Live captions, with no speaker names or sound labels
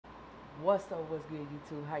What's up, what's good,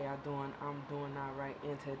 YouTube? How y'all doing? I'm doing alright,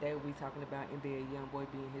 and today we talking about NBA YoungBoy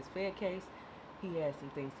being his Fed case. He had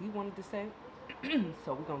some things he wanted to say,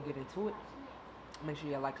 so we're gonna get into it. Make sure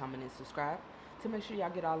y'all like, comment, and subscribe to make sure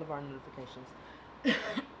y'all get all of our notifications.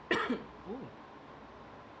 Ooh,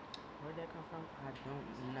 where'd that come from? I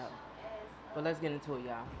don't know. But let's get into it,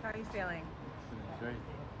 y'all. How are you feeling? Feeling great.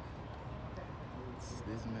 It's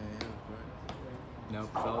this man here, bro. No,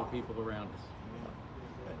 fellow people around us.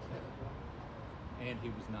 And he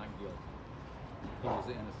was not guilty. He was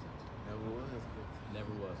innocent. Never was guilty.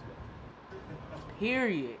 Never was guilty.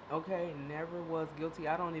 Period. Okay, never was guilty.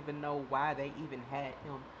 I don't even know why they even had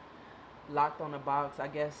him locked on a box. I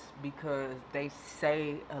guess because they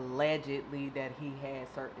say allegedly that he had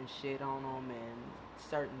certain shit on him and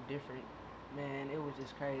certain different, man, it was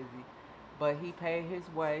just crazy. But he paid his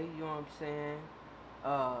way, you know what I'm saying?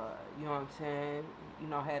 You know what I'm saying? You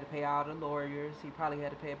know, had to pay all the lawyers. He probably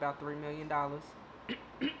had to pay about $3 million.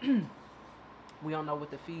 We don't know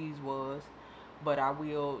what the fees was, but I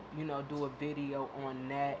will, you know, do a video on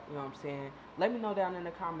that. You know what I'm saying? Let me know down in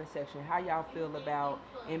the comment section how y'all feel about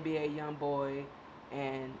NBA YoungBoy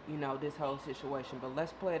and, you know, this whole situation. But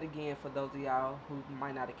let's play it again for those of y'all who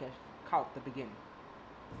might not have caught the beginning.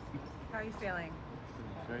 How are you feeling?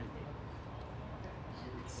 Feeling great.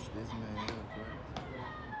 It's this man here,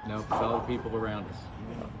 bro. No, fellow people around us.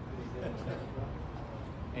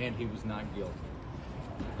 And he was not guilty.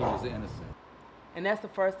 He was innocent. And that's the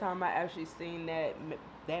first time I actually seen that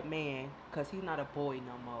man, because he's not a boy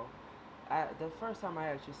no more. The first time I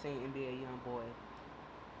actually seen NBA YoungBoy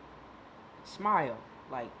smile.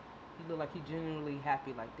 Like, he looked like he genuinely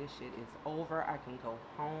happy. Like, this shit is over. I can go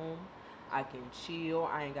home. I can chill.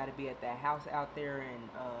 I ain't got to be at that house out there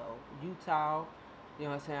in Utah. You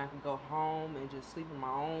know what I'm saying? I can go home and just sleep in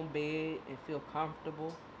my own bed and feel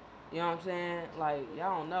comfortable. You know what I'm saying? Like,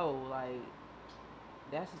 y'all don't know. Like,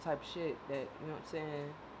 that's the type of shit that, you know what I'm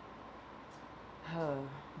saying?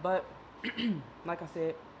 But, like I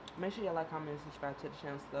said, make sure y'all like, comment, and subscribe to the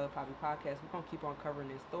channel, Studpapi Podcast. We're going to keep on covering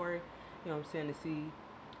this story, you know what I'm saying, to see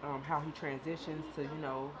how he transitions to, you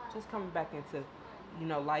know, just coming back into, you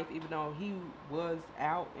know, life. Even though he was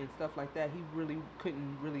out and stuff like that, he really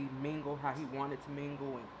couldn't really mingle how he wanted to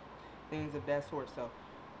mingle and things of that sort. So,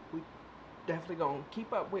 we definitely gonna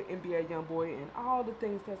keep up with NBA YoungBoy and all the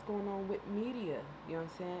things that's going on with media. You know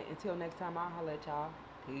what I'm saying? Until next time, I'll holler at y'all.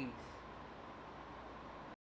 Peace.